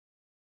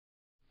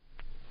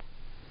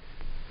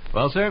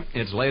Well, sir,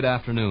 it's late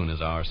afternoon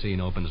as our scene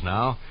opens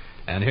now,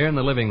 and here in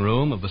the living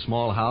room of the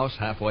small house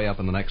halfway up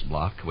in the next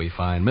block, we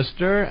find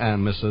Mr.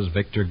 and Mrs.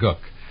 Victor Gook.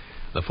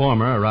 The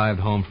former arrived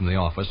home from the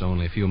office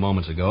only a few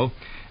moments ago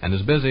and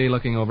is busy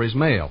looking over his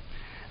mail.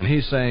 And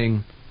he's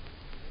saying...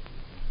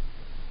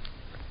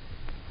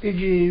 Did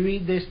you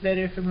read this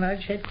letter from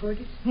Lodge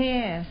headquarters?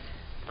 Yes.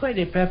 Quite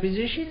a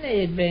proposition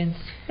they advance.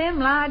 Them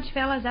Lodge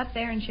fellas up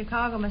there in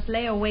Chicago must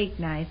lay awake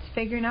nights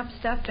figuring up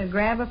stuff to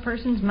grab a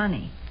person's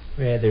money.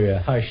 Rather a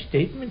harsh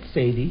statement,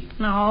 Sadie.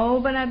 No,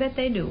 but I bet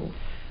they do.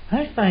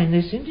 I find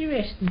this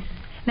interesting.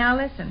 Now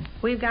listen,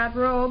 we've got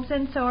robes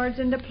and swords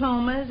and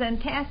diplomas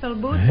and tassel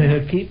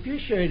boots. Keep your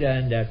shirt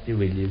on, Dr.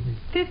 Williams.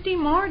 $50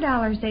 more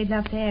they'd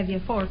love to have you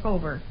fork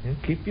over.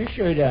 Keep your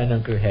shirt on,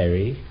 Uncle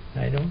Harry.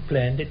 I don't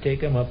plan to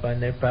take 'em up on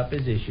their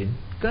proposition.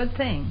 Good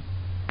thing.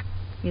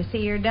 You see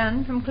you're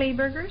done from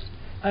Kleberger's?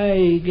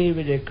 I gave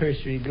it a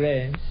cursory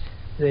glance.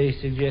 They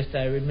suggest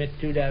I remit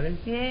 $2.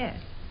 Yes.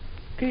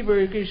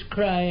 Kleberger's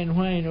cry and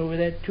whine over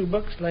that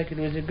 $2 like it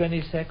was a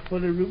gunny sack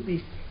full of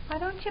rubies. Why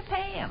don't you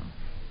pay 'em?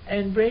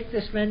 And break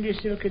the slender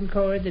silken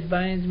cord that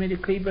binds me to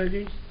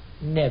Kleberger's?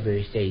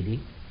 Never, Sadie.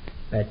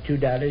 That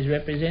 $2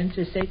 represents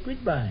a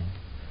sacred bond.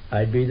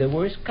 I'd be the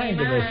worst kind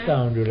of a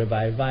scoundrel if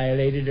I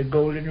violated a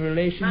golden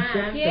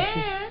relationship.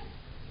 Yes.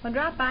 Well,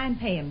 drop by and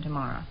pay him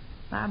tomorrow.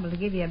 Liable to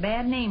give you a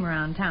bad name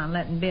around town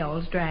letting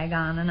bills drag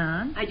on and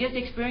on. I just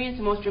experienced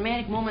the most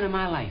dramatic moment of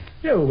my life.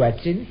 Hello,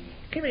 Watson.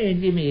 Come here and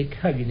give me a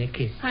hug and a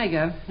kiss. Hi,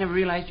 Gov. Never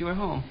realized you were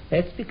home.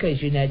 That's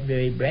because you're not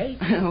very bright.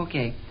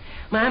 Okay.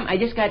 Mom, I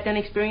just got done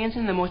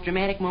experiencing the most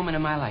dramatic moment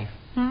of my life.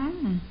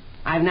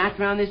 I've knocked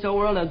around this old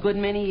world a good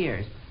many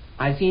years.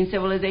 I've seen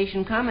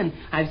civilization come and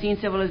I've seen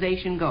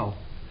civilization go.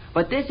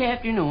 But this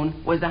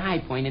afternoon was the high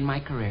point in my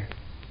career.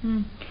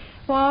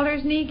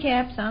 Walter's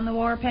kneecaps on the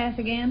warpath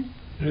again.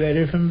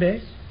 Letter from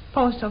Bess?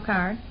 Postal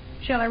card.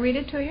 Shall I read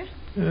it to you?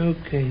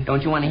 Okay.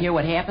 Don't you want to hear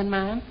what happened,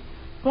 Mom?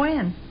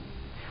 When?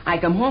 I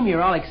come home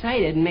here all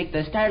excited and make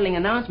the startling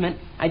announcement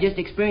I just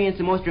experienced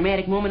the most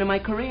dramatic moment of my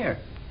career.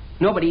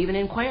 Nobody even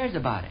inquires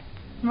about it.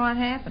 What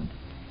happened?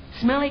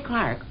 Smelly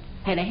Clark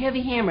had a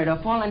heavy hammer to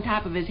fall on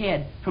top of his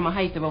head from a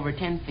height of over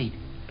 10 feet.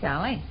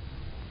 Golly.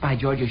 By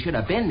George, you should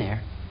have been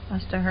there.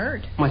 Must have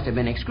hurt. Must have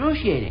been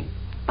excruciating.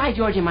 By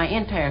George, in my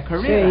entire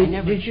career, I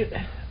never... Did you...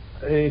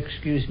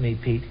 excuse me,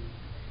 Pete.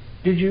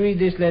 Did you read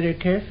this letter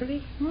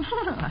carefully?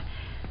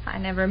 I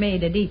never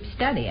made a deep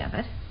study of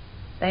it.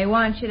 They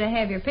want you to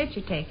have your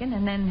picture taken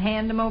and then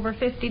hand them over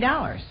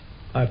 $50.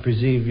 I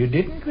presume you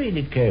didn't read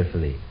it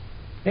carefully.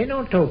 They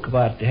don't talk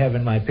about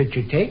having my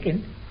picture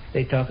taken.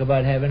 They talk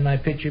about having my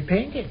picture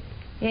painted.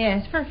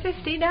 Yes, for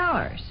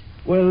 $50.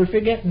 Well,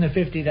 forgetting the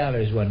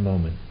 $50 one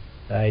moment.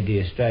 The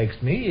idea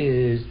strikes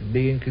me as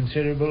being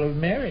considerable of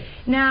merit.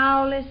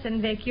 Now,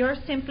 listen, Vic, you're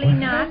simply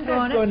not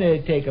going to... I'm going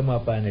to take 'em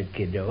up on it,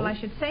 kiddo. Well, I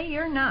should say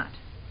you're not.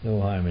 No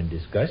harm in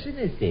discussing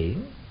the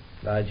thing.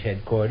 Lodge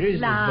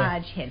headquarters...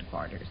 Lodge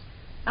headquarters.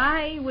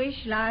 I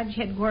wish Lodge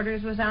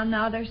headquarters was on the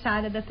other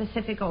side of the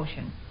Pacific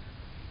Ocean.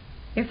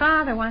 Your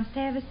father wants to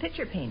have his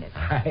picture painted.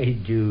 I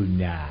do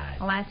not.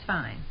 Well, that's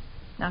fine.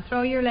 Now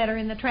throw your letter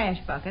in the trash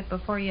bucket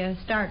before you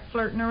start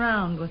flirting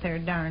around with their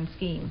darn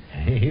scheme.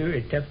 You're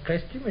a tough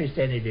customer,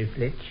 Senator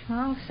Flitch.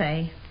 I'll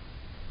say.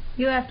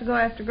 You have to go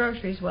after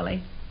groceries,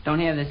 Willie. Don't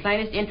have the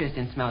slightest interest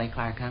in Smelly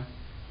Clark, huh?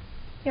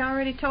 You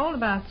already told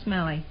about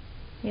Smelly.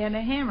 He had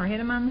a hammer hit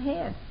him on the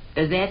head.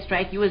 Does that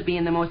strike you as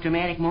being the most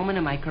dramatic moment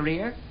of my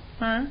career?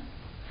 Huh?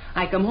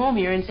 I come home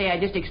here and say I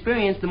just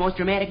experienced the most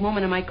dramatic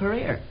moment of my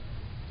career.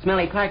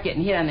 Smelly Clark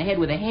getting hit on the head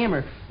with a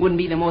hammer wouldn't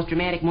be the most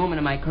dramatic moment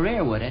of my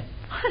career, would it?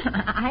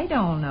 I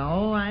don't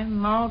know.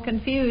 I'm all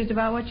confused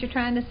about what you're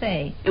trying to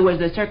say. It was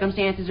the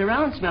circumstances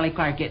around Smelly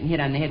Clark getting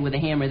hit on the head with a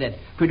hammer that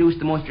produced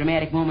the most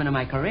dramatic moment of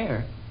my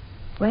career.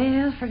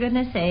 Well, for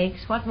goodness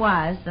sakes, what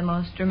was the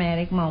most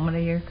dramatic moment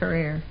of your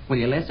career? Will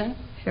you listen?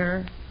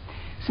 Sure.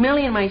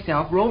 Smelly and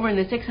myself were over in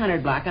the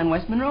 600 block on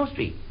West Monroe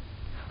Street.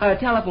 A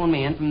telephone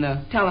man from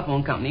the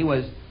telephone company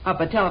was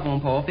up a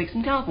telephone pole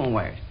fixing telephone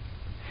wires.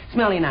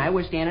 Smelly and I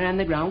were standing on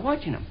the ground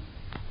watching him.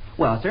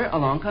 Well, sir,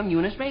 along come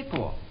Eunice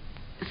Raypole.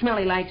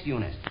 Smelly likes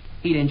Eunice.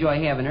 He'd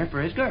enjoy having her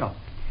for his girl.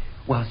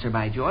 Well, sir,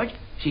 by George,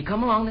 she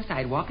come along the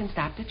sidewalk and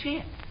stopped to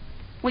chat.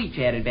 We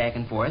chatted back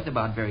and forth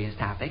about various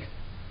topics.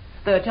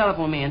 The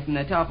telephone man from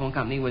the telephone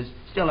company was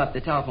still up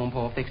the telephone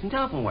pole fixing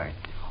telephone wires.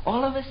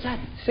 All of a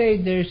sudden...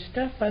 Say, there's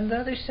stuff on the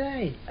other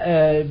side.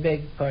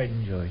 Beg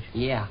pardon, George.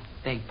 Yeah,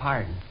 beg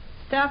pardon.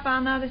 Stuff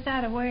on the other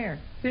side of where?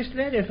 This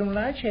letter from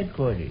Lodge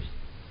headquarters.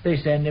 They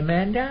send a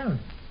man down.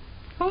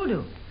 Who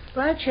do?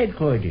 Lodge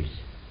headquarters.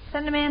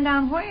 Send a man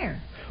down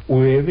where?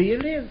 Wherever you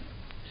live.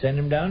 Send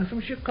him down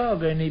from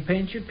Chicago and he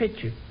paints your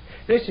picture.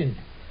 Listen,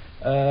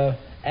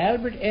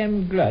 Albert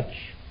M. Glutch,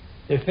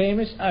 the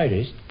famous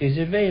artist, is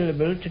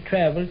available to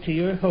travel to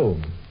your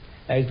home.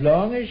 As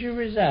long as you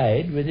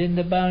reside within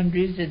the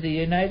boundaries of the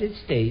United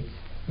States,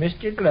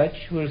 Mr.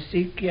 Glutch will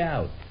seek you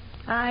out.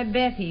 I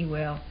bet he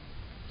will.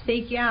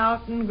 Seek you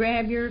out and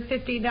grab your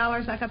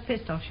 $50 like a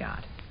pistol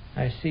shot.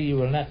 I see you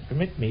will not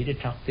permit me to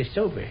talk this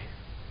over.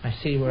 I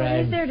see where What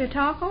I'm... is there to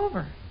talk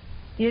over?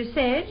 You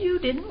said you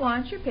didn't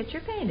want your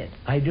picture painted.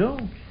 I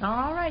don't.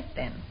 All right,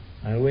 then.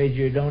 I wager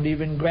you don't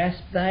even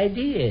grasp the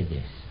idea of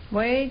this.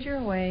 Wager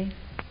away.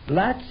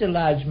 Lots of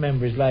lodge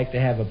members like to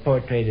have a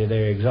portrait of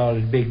their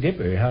exalted Big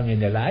Dipper hung in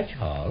their lodge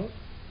hall.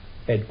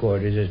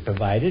 Headquarters has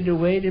provided a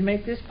way to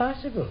make this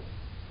possible.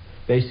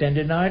 They send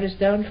an artist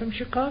down from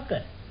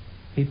Chicago.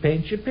 He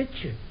paints your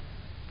picture.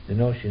 The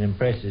notion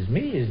impresses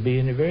me as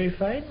being a very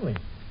fine one.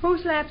 Who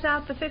slaps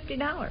out the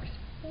 $50?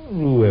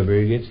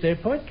 Whoever gets their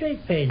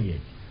portrait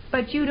painted.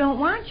 But you don't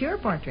want your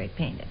portrait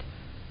painted.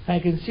 I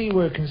can see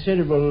where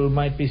considerable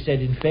might be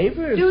said in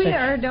favor of Do such... you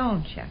or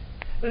don't you?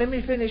 Let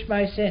me finish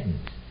my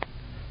sentence.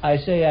 I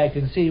say I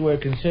can see where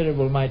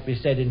considerable might be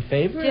said in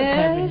favor of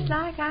having... Just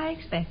like I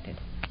expected.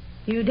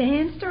 You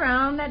danced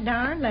around that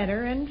darn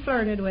letter and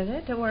flirted with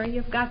it to where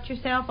you've got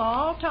yourself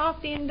all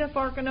talked into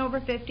forking over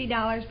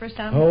 $50 for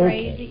some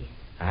crazy...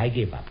 I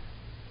give up.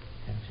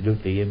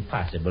 Absolutely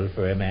impossible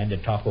for a man to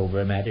talk over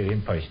a matter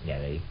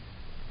impersonally.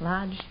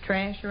 Lodge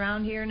trash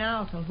around here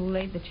now till who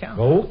laid the chunk.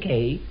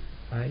 Okay.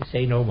 I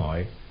say no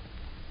more.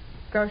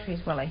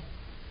 Groceries, Willie.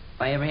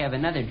 If I ever have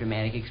another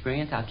dramatic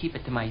experience, I'll keep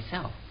it to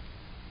myself.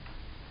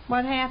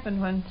 What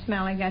happened when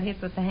Smelly got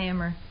hit with the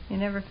hammer? You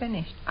never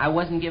finished. I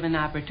wasn't given the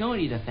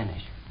opportunity to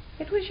finish.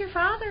 It was your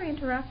father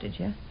interrupted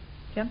you.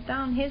 Jumped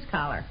down his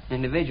collar. An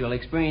individual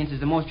experiences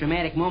the most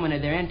dramatic moment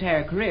of their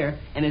entire career,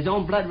 and his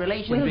own blood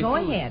relation... Well, go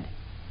ahead.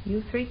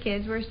 You three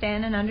kids were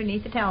standing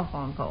underneath the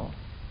telephone pole.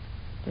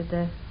 Did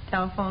the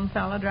telephone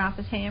fella drop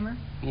his hammer?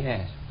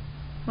 Yes.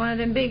 One of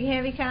them big,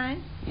 heavy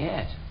kind?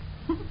 Yes.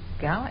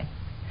 Golly.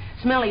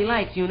 Smelly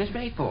likes Eunice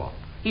Raypole.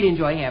 He'd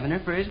enjoy having her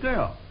for his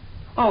girl.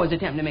 Always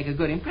attempting to make a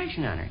good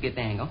impression on her. Get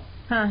the angle?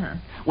 Uh-huh.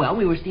 Well,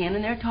 we were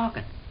standing there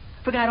talking.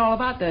 Forgot all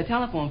about the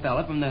telephone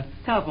fella from the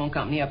telephone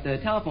company up the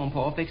telephone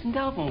pole fixing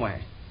telephone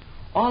wires.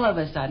 All of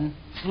a sudden,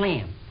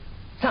 slam.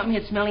 Something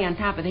hit Smelly on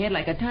top of the head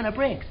like a ton of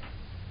bricks.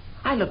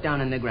 I looked down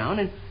on the ground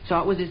and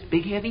saw it was this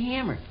big, heavy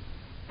hammer.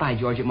 By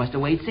George, it must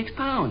have weighed 6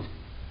 pounds.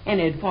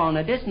 And it had fallen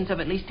a distance of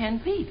at least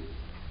 10 feet.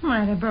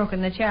 Might have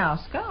broken the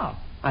child's skull.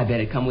 I bet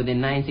it come within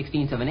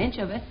 9/16 of an inch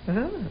of it.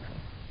 Ooh.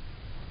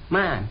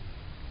 Mom,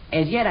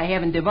 as yet I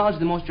haven't divulged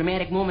the most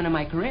dramatic moment of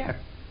my career.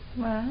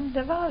 Well,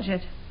 divulge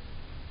it.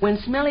 When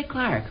Smelly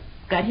Clark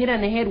got hit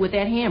on the head with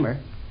that hammer,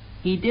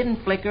 he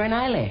didn't flicker an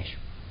eyelash.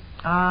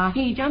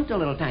 He jumped a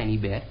little tiny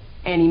bit,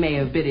 and he may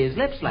have bit his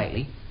lip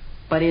slightly,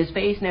 but his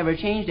face never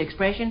changed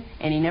expression,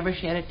 and he never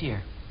shed a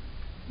tear.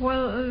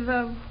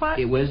 Well, what?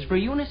 It was for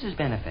Eunice's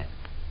benefit.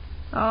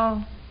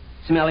 Oh.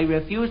 Smelly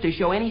refused to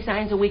show any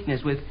signs of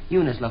weakness with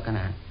Eunice looking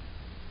on.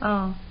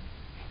 Oh.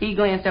 He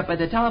glanced up at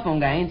the telephone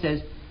guy and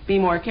says, "Be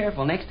more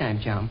careful next time,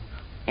 chum."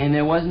 And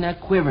there wasn't a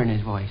quiver in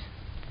his voice.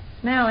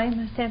 Smelly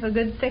must have a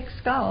good thick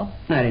skull.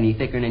 Not any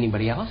thicker than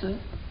anybody else's.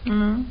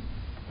 Hmm.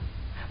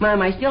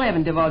 Mom, I still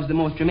haven't divulged the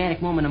most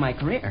dramatic moment of my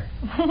career.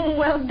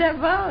 Well,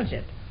 divulge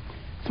it.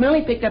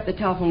 Smelly picked up the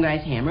telephone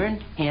guy's hammer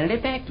and handed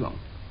it back to him.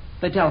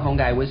 The telephone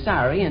guy was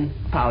sorry and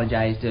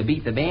apologized to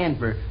Beat the Band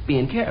for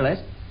being careless,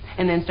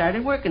 and then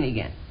started working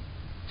again.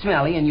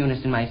 Smelly and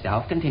Eunice and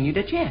myself continued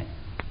to chat.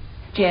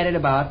 Chatted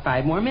about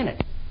 5 more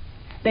minutes.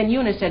 Then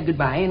Eunice said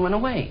goodbye and went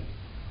away.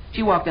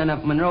 She walked on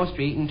up Monroe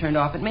Street and turned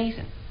off at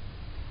Mason.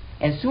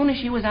 As soon as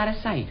she was out of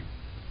sight,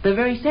 the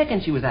very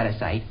second she was out of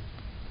sight,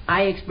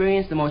 I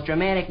experienced the most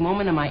dramatic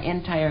moment of my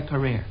entire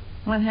career.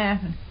 What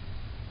happened?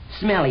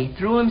 Smelly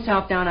threw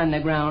himself down on the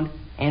ground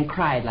and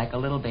cried like a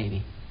little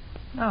baby.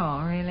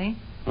 Oh, really?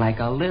 Like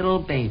a little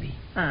baby.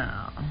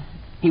 Oh.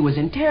 He was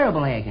in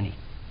terrible agony.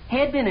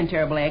 Had been in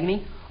terrible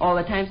agony all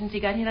the time since he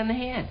got hit on the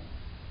head.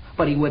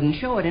 But he wouldn't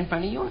show it in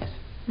front of Eunice.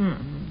 Hmm.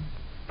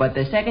 But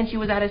the second she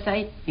was out of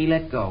sight, he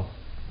let go.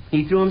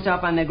 He threw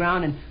himself on the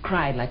ground and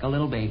cried like a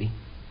little baby.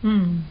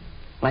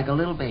 Like a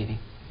little baby.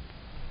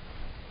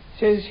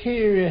 Says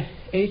here,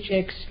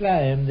 H.X.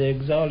 Slime, the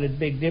exalted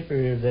Big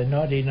Dipper of the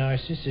Naughty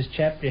Narcissus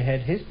chapter,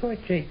 had his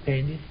portrait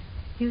painted.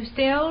 You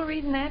still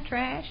reading that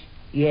trash?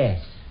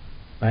 Yes.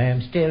 I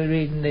am still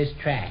reading this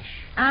trash.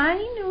 I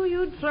knew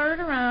you'd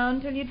flirt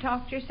around till you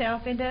talked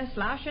yourself into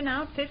sloshing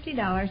out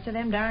 $50 to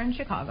them darn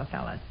Chicago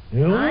fellas. I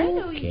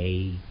knew you...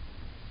 Okay.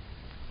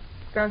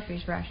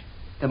 Groceries, Rush.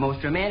 The most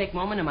dramatic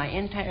moment of my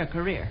entire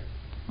career.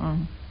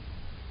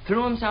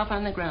 Threw himself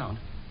on the ground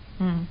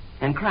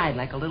and cried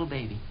like a little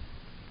baby.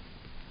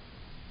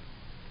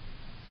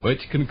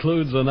 Which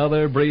concludes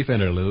another brief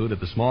interlude at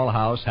the small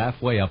house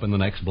halfway up in the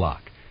next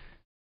block.